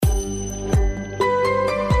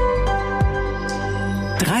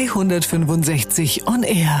365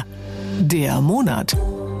 OnAir. Der Monat.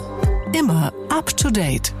 Immer up to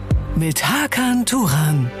date. Mit Hakan,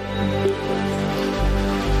 Turan.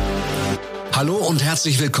 Hallo und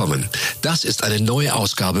herzlich willkommen. Das ist eine neue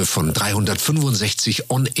Ausgabe von 365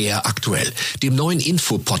 OnAir aktuell, dem neuen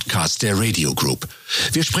Info-Podcast der Radio Group.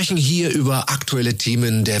 Wir sprechen hier über aktuelle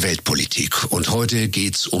Themen der Weltpolitik. Und heute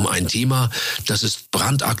geht's um ein Thema, das ist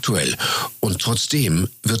brandaktuell. Und trotzdem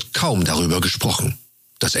wird kaum darüber gesprochen.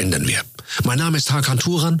 Das ändern wir. Mein Name ist Hakan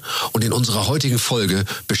Turan und in unserer heutigen Folge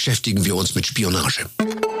beschäftigen wir uns mit Spionage.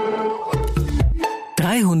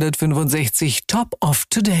 365 Top of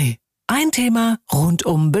Today. Ein Thema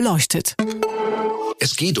rundum beleuchtet.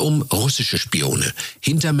 Es geht um russische Spione,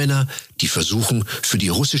 Hintermänner, die versuchen, für die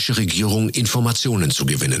russische Regierung Informationen zu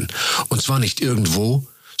gewinnen. Und zwar nicht irgendwo,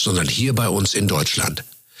 sondern hier bei uns in Deutschland.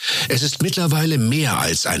 Es ist mittlerweile mehr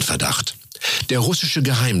als ein Verdacht. Der russische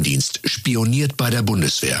Geheimdienst spioniert bei der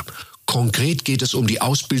Bundeswehr. Konkret geht es um die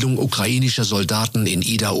Ausbildung ukrainischer Soldaten in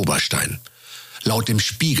Idar-Oberstein. Laut dem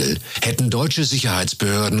Spiegel hätten deutsche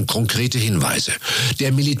Sicherheitsbehörden konkrete Hinweise.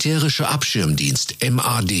 Der militärische Abschirmdienst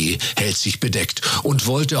MAD hält sich bedeckt und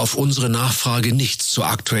wollte auf unsere Nachfrage nichts zur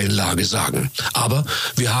aktuellen Lage sagen. Aber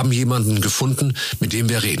wir haben jemanden gefunden, mit dem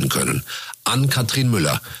wir reden können. Ann-Kathrin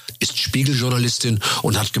Müller ist Spiegeljournalistin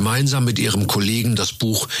und hat gemeinsam mit ihrem Kollegen das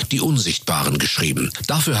Buch Die Unsichtbaren geschrieben.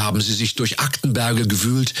 Dafür haben sie sich durch Aktenberge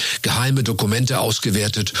gewühlt, geheime Dokumente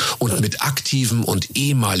ausgewertet und mit aktiven und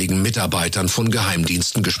ehemaligen Mitarbeitern von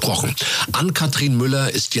Geheimdiensten gesprochen. Ann-Kathrin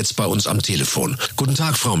Müller ist jetzt bei uns am Telefon. Guten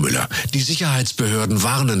Tag, Frau Müller. Die Sicherheitsbehörden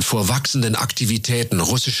warnen vor wachsenden Aktivitäten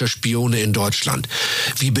russischer Spione in Deutschland.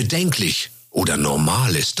 Wie bedenklich oder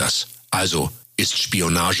normal ist das? Also, ist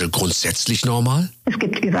Spionage grundsätzlich normal? Es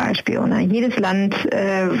gibt überall Spione. Jedes Land,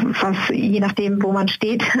 was je nachdem, wo man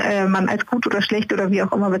steht, man als gut oder schlecht oder wie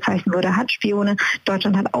auch immer bezeichnen würde, hat Spione.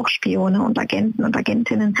 Deutschland hat auch Spione und Agenten und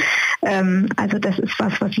Agentinnen. Also das ist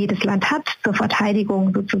was jedes Land hat zur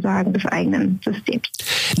Verteidigung sozusagen des eigenen Systems.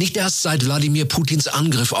 Nicht erst seit Wladimir Putins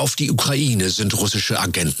Angriff auf die Ukraine sind russische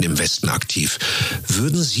Agenten im Westen aktiv.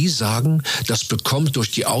 Würden Sie sagen, das bekommt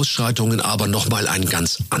durch die Ausschreitungen aber nochmal ein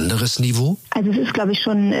ganz anderes Niveau? Also es ist, glaube ich,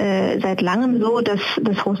 schon seit langem so, dass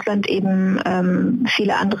Russland eben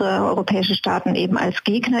viele andere europäische Staaten eben als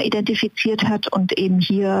Gegner identifiziert hat und eben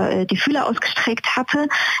hier die Fühler ausgestreckt hatte.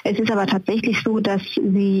 Es ist aber tatsächlich so, dass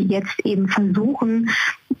sie jetzt eben versuchen,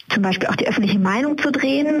 zum Beispiel auch die öffentliche Meinung zu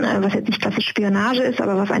drehen, was jetzt nicht klassisch Spionage ist,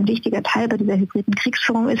 aber was ein wichtiger Teil bei dieser hybriden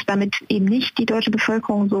Kriegsführung ist, damit eben nicht die deutsche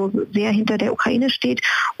Bevölkerung so sehr hinter der Ukraine steht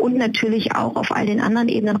und natürlich auch auf all den anderen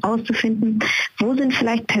Ebenen rauszufinden, wo sind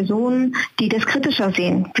vielleicht Personen, die das kritischer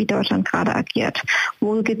sehen, wie Deutschland gerade agiert.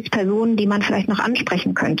 Wo gibt es Personen, die man vielleicht noch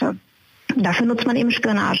ansprechen könnte? Dafür nutzt man eben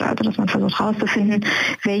Spionage, also dass man versucht herauszufinden,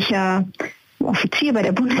 welcher Offizier bei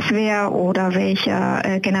der Bundeswehr oder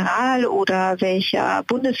welcher General oder welcher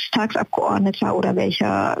Bundestagsabgeordneter oder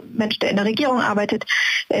welcher Mensch, der in der Regierung arbeitet,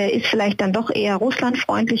 ist vielleicht dann doch eher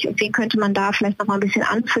russlandfreundlich und wen könnte man da vielleicht noch mal ein bisschen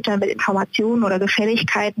anfüttern mit Informationen oder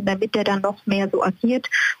Gefälligkeiten, damit der dann noch mehr so agiert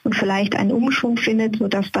und vielleicht einen Umschwung findet,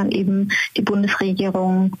 sodass dann eben die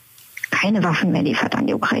Bundesregierung keine Waffen mehr liefert an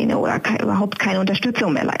die Ukraine oder überhaupt keine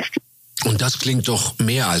Unterstützung mehr leistet. Und das klingt doch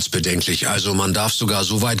mehr als bedenklich. Also man darf sogar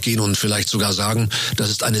so weit gehen und vielleicht sogar sagen,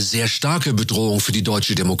 das ist eine sehr starke Bedrohung für die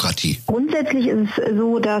deutsche Demokratie. Grundsätzlich ist es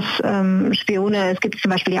so, dass Spione, es gibt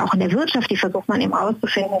zum Beispiel ja auch in der Wirtschaft, die versucht man eben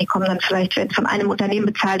rauszufinden, die kommen dann vielleicht von einem Unternehmen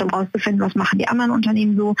bezahlt, um rauszufinden, was machen die anderen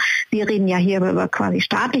Unternehmen so. Wir reden ja hier über quasi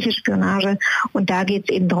staatliche Spionage und da geht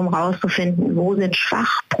es eben darum rauszufinden, wo sind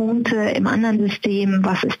Schwachpunkte im anderen System,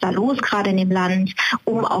 was ist da los gerade in dem Land,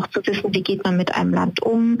 um auch zu wissen, wie geht man mit einem Land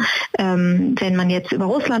um. Wenn man jetzt über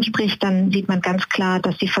Russland spricht, dann sieht man ganz klar,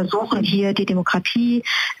 dass sie versuchen, hier die Demokratie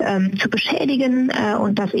zu beschädigen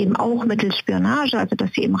und das eben auch mittels Spionage, also dass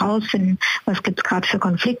sie eben rausfinden, was gibt es gerade für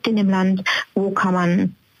Konflikte in dem Land, wo kann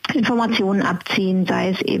man Informationen abziehen, sei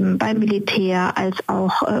es eben beim Militär als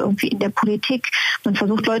auch irgendwie in der Politik. Man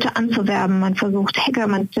versucht Leute anzuwerben, man versucht Hacker,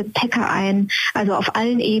 man setzt Hacker ein. Also auf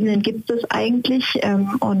allen Ebenen gibt es eigentlich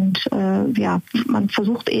man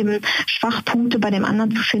versucht eben Schwachpunkte bei dem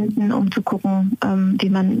anderen zu finden, um zu gucken, wie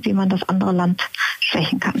man das andere Land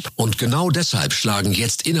schwächen kann. Und genau deshalb schlagen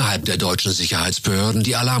jetzt innerhalb der deutschen Sicherheitsbehörden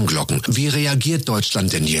die Alarmglocken. Wie reagiert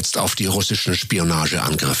Deutschland denn jetzt auf die russischen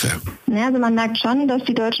Spionageangriffe? Ja, also man merkt schon, dass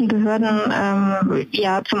die deutschen russischen Behörden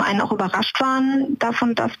ja zum einen auch überrascht waren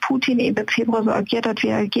davon, dass Putin eben im Februar so agiert hat, wie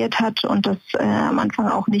er agiert hat und das am Anfang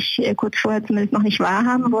auch nicht, kurz vorher zumindest noch nicht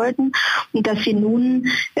wahrhaben wollten und dass sie nun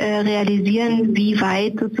realisieren, wie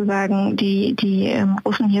weit sozusagen die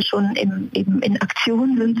Russen hier schon eben in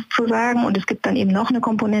Aktion sind sozusagen und es gibt dann eben noch eine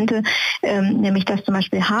Komponente, nämlich dass zum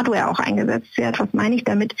Beispiel Hardware auch eingesetzt wird. Was meine ich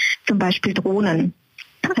damit? Zum Beispiel Drohnen.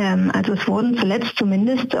 Also es wurden zuletzt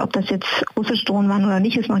zumindest, ob das jetzt russische Drohnen waren oder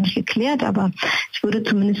nicht, ist noch nicht geklärt, aber es würde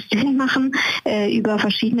zumindest Sinn machen, über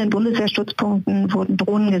verschiedenen Bundeswehrstützpunkten wurden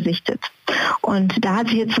Drohnen gesichtet. Und da hat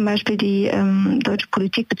sich jetzt zum Beispiel die deutsche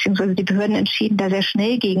Politik bzw. die Behörden entschieden, da sehr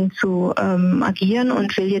schnell gegen zu agieren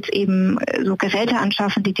und will jetzt eben so Geräte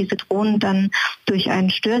anschaffen, die diese Drohnen dann durch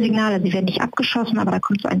ein Störsignal, also sie werden nicht abgeschossen, aber da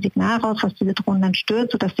kommt so ein Signal raus, was diese Drohnen dann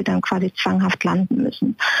stört, sodass sie dann quasi zwanghaft landen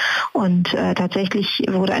müssen. Und tatsächlich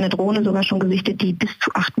wurde eine Drohne sogar schon gesichtet, die bis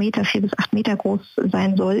zu 8 Meter, 4 bis 8 Meter groß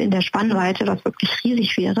sein soll in der Spannweite, was wirklich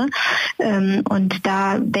riesig wäre. Und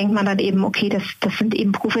da denkt man dann eben, okay, das sind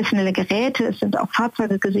eben professionelle Geräte, es sind auch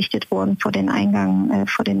Fahrzeuge gesichtet worden vor den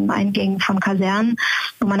Eingängen von Kasernen,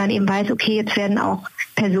 wo man dann eben weiß, okay, jetzt werden auch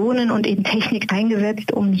Personen und eben Technik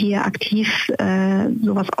eingesetzt, um hier aktiv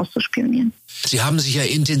sowas auszuspionieren. Sie haben sich ja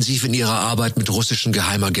intensiv in Ihrer Arbeit mit russischen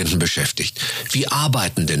Geheimagenten beschäftigt. Wie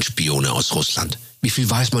arbeiten denn Spione aus Russland? Wie viel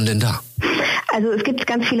weiß man denn da? Also es gibt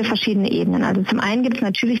ganz viele verschiedene Ebenen. Also zum einen gibt es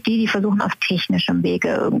natürlich die versuchen auf technischem Wege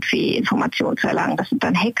irgendwie Informationen zu erlangen. Das sind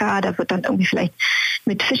dann Hacker, da wird dann irgendwie vielleicht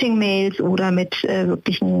mit Phishing-Mails oder mit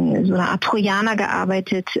wirklich so einer Art Trojaner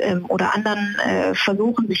gearbeitet oder anderen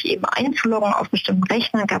versuchen, sich eben einzuloggen auf bestimmten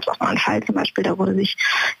Rechnern. Gab es auch mal einen Fall zum Beispiel, da wurde sich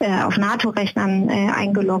auf NATO-Rechnern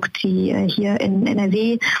eingeloggt, die hier in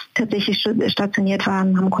NRW tatsächlich stationiert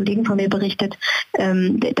waren, haben Kollegen von mir berichtet.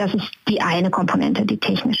 Das ist die eine Komponente, die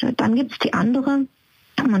technische. Dann gibt es die andere.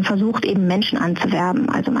 Man versucht eben Menschen anzuwerben.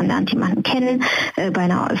 Also man lernt jemanden kennen bei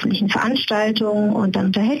einer öffentlichen Veranstaltung und dann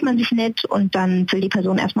unterhält man sich nett und dann will die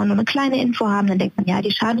Person erstmal nur eine kleine Info haben. Dann denkt man, ja,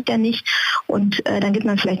 die schadet ja nicht. Und dann gibt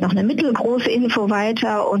man vielleicht noch eine mittelgroße Info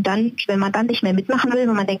weiter und dann, wenn man dann nicht mehr mitmachen will,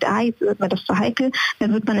 wenn man denkt, jetzt wird mir das zu heikel,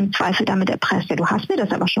 dann wird man im Zweifel damit erpresst. Ja, du hast mir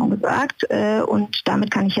das aber schon gesagt und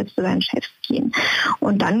damit kann ich jetzt zu deinen Chefs gehen.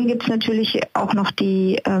 Und dann gibt es natürlich auch noch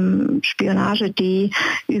die Spionage, die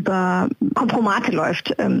über Kompromate läuft.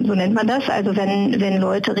 So nennt man das. Also wenn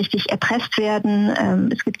Leute richtig erpresst werden.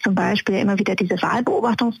 Es gibt zum Beispiel immer wieder diese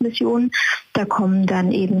Wahlbeobachtungsmissionen. Da kommen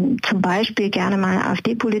dann eben zum Beispiel gerne mal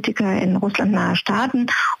AfD-Politiker in Russland nahe Staaten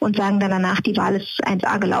und sagen dann danach, die Wahl ist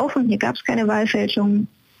 1A gelaufen, hier gab es keine Wahlfälschung.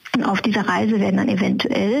 Und auf dieser Reise werden dann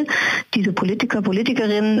eventuell diese Politiker,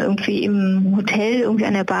 Politikerinnen irgendwie im Hotel, irgendwie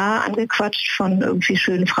an der Bar angequatscht von irgendwie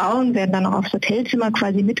schönen Frauen, werden dann auch aufs Hotelzimmer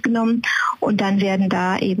quasi mitgenommen und dann werden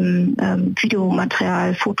da eben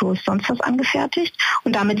Videomaterial, Fotos, sonst was angefertigt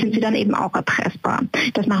und damit sind sie dann eben auch erpressbar.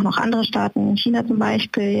 Das machen auch andere Staaten, China zum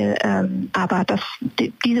Beispiel, aber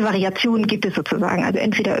diese Variationen gibt es sozusagen, also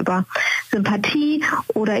entweder über Sympathie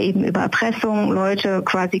oder eben über Erpressung, Leute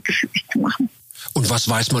quasi gefügig zu machen. Und was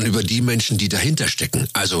weiß man über die Menschen, die dahinter stecken?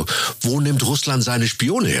 Also wo nimmt Russland seine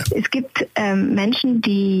Spione her? Es gibt Menschen,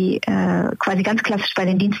 die quasi ganz klassisch bei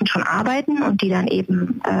den Diensten schon arbeiten und die dann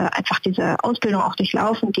eben einfach diese Ausbildung auch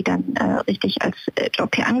durchlaufen, die dann richtig als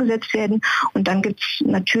Job hier angesetzt werden. Und dann gibt es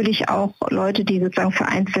natürlich auch Leute, die sozusagen für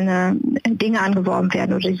einzelne Dinge angeworben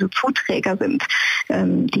werden oder die so Zuträger sind,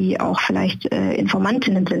 die auch vielleicht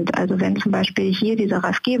Informantinnen sind. Also wenn zum Beispiel hier dieser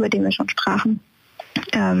Rafge, über den wir schon sprachen,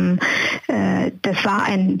 das war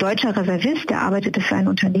ein deutscher Reservist, der arbeitete für ein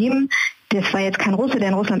Unternehmen. Das war jetzt kein Russe, der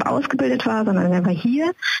in Russland ausgebildet war, sondern der war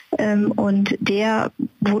hier. Und der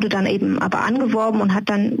wurde dann eben aber angeworben und hat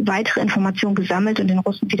dann weitere Informationen gesammelt und den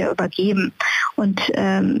Russen wieder übergeben. Und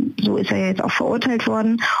so ist er jetzt auch verurteilt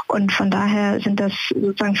worden. Und von daher sind das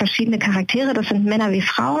sozusagen verschiedene Charaktere. Das sind Männer wie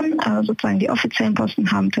Frauen. Sozusagen die offiziellen Posten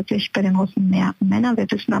haben tatsächlich bei den Russen mehr Männer. Wir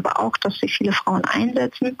wissen aber auch, dass sich viele Frauen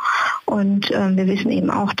einsetzen. Und wir wissen eben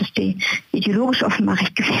auch, dass die ideologisch offenbar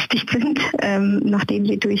recht gefestigt sind, nachdem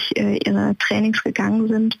sie durch ihre Trainings gegangen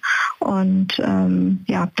sind. Und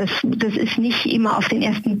das ist nicht immer auf den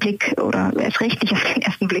ersten Blick oder erst recht nicht auf den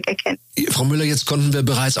ersten Blick erkennen. Frau Müller, jetzt konnten wir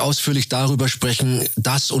bereits ausführlich darüber sprechen,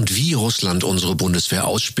 dass und wie Russland unsere Bundeswehr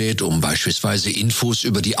ausspäht, um beispielsweise Infos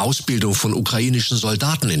über die Ausbildung von ukrainischen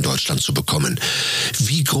Soldaten in Deutschland zu bekommen.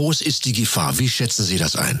 Wie groß ist die Gefahr? Wie schätzen Sie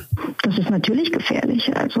das ein? Das ist natürlich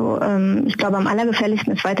gefährlich. Also ich glaube, am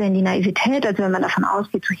allergefährlichsten ist weiterhin die Naivität. Also wenn man davon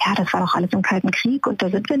ausgeht, so ja, das war doch alles im Kalten Krieg und da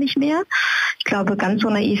sind wir nicht mehr. Ich glaube, ganz so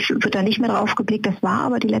naiv wird wird da nicht mehr drauf geblickt. Das war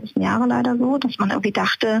aber die letzten Jahre leider so, dass man irgendwie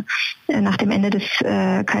dachte, nach dem Ende des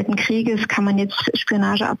Kalten Krieges kann man jetzt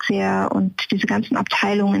Spionageabwehr und diese ganzen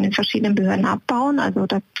Abteilungen in den verschiedenen Behörden abbauen. Also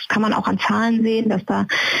das kann man auch an Zahlen sehen, dass da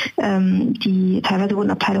teilweise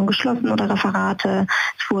wurden Abteilungen geschlossen oder Referate.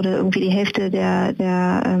 Es wurde irgendwie die Hälfte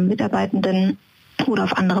der Mitarbeitenden oder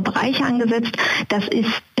auf andere Bereiche angesetzt. Das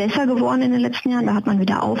ist besser geworden in den letzten Jahren, da hat man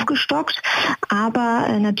wieder aufgestockt. Aber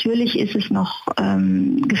natürlich ist es noch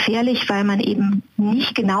gefährlich, weil man eben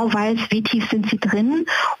nicht genau weiß, wie tief sind sie drin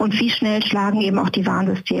und wie schnell schlagen eben auch die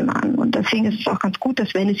Warnsysteme an. Und deswegen ist es auch ganz gut,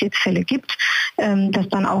 dass wenn es jetzt Fälle gibt, dass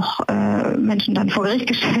dann auch Menschen dann vor Gericht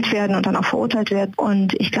gestellt werden und dann auch verurteilt werden.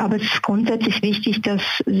 Und ich glaube, es ist grundsätzlich wichtig, dass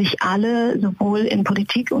sich alle sowohl in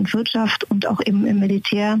Politik und Wirtschaft und auch eben im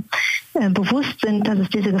Militär bewusst sind, dass es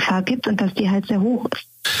diese Gefahr gibt und dass die halt sehr hoch ist.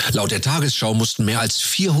 Laut der Tagesschau mussten mehr als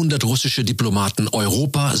 400 russische Diplomaten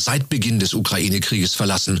Europa seit Beginn des Ukraine-Krieges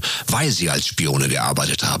verlassen, weil sie als Spione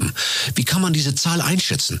gearbeitet haben. Wie kann man diese Zahl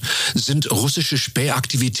einschätzen? Sind russische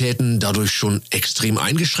Spähaktivitäten dadurch schon extrem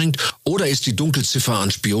eingeschränkt oder ist die Dunkelziffer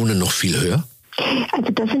an Spionen noch viel höher? Also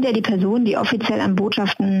das sind ja die Personen, die offiziell an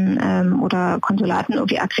Botschaften oder Konsulaten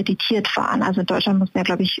irgendwie akkreditiert waren. Also in Deutschland mussten ja,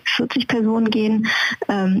 glaube ich, 40 Personen gehen.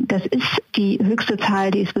 Das ist die höchste Zahl,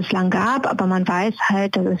 die es bislang gab, aber man weiß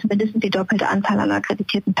halt, dass es mindestens die doppelte Anzahl an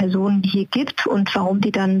akkreditierten Personen hier gibt. Und warum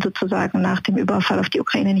die dann sozusagen nach dem Überfall auf die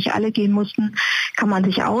Ukraine nicht alle gehen mussten, kann man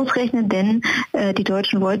sich ausrechnen, denn die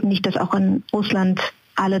Deutschen wollten nicht, dass auch in Russland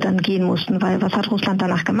alle dann gehen mussten, weil was hat Russland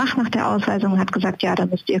danach gemacht nach der Ausweisung? Hat gesagt, ja, da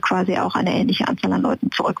müsst ihr quasi auch eine ähnliche Anzahl an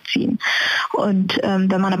Leuten zurückziehen. Und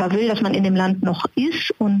wenn man aber will, dass man in dem Land noch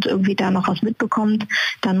ist und irgendwie da noch was mitbekommt,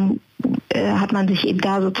 dann hat man sich eben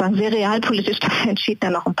da sozusagen sehr realpolitisch dafür entschieden, da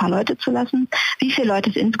noch ein paar Leute zu lassen. Wie viele Leute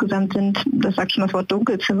es insgesamt sind, das sagt schon das Wort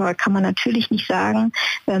Dunkelziffer, kann man natürlich nicht sagen.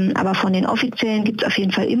 Aber von den Offiziellen gibt es auf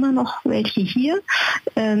jeden Fall immer noch welche hier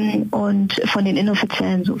und von den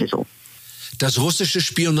Inoffiziellen sowieso. Das russische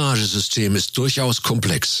Spionagesystem ist durchaus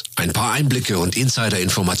komplex. Ein paar Einblicke und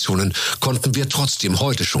Insider-Informationen konnten wir trotzdem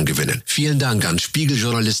heute schon gewinnen. Vielen Dank an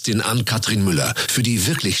Spiegeljournalistin Ann-Kathrin Müller für die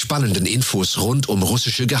wirklich spannenden Infos rund um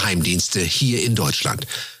russische Geheimdienste hier in Deutschland.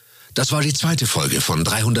 Das war die zweite Folge von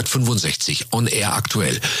 365 OnAir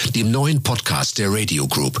aktuell, dem neuen Podcast der Radio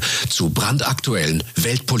Group zu brandaktuellen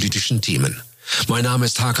weltpolitischen Themen. Mein Name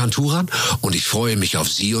ist Hakan Turan und ich freue mich auf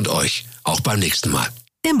Sie und euch, auch beim nächsten Mal.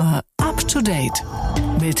 Immer up to date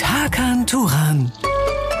mit Hakan Turan.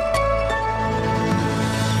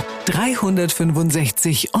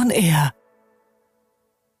 365 OnAir.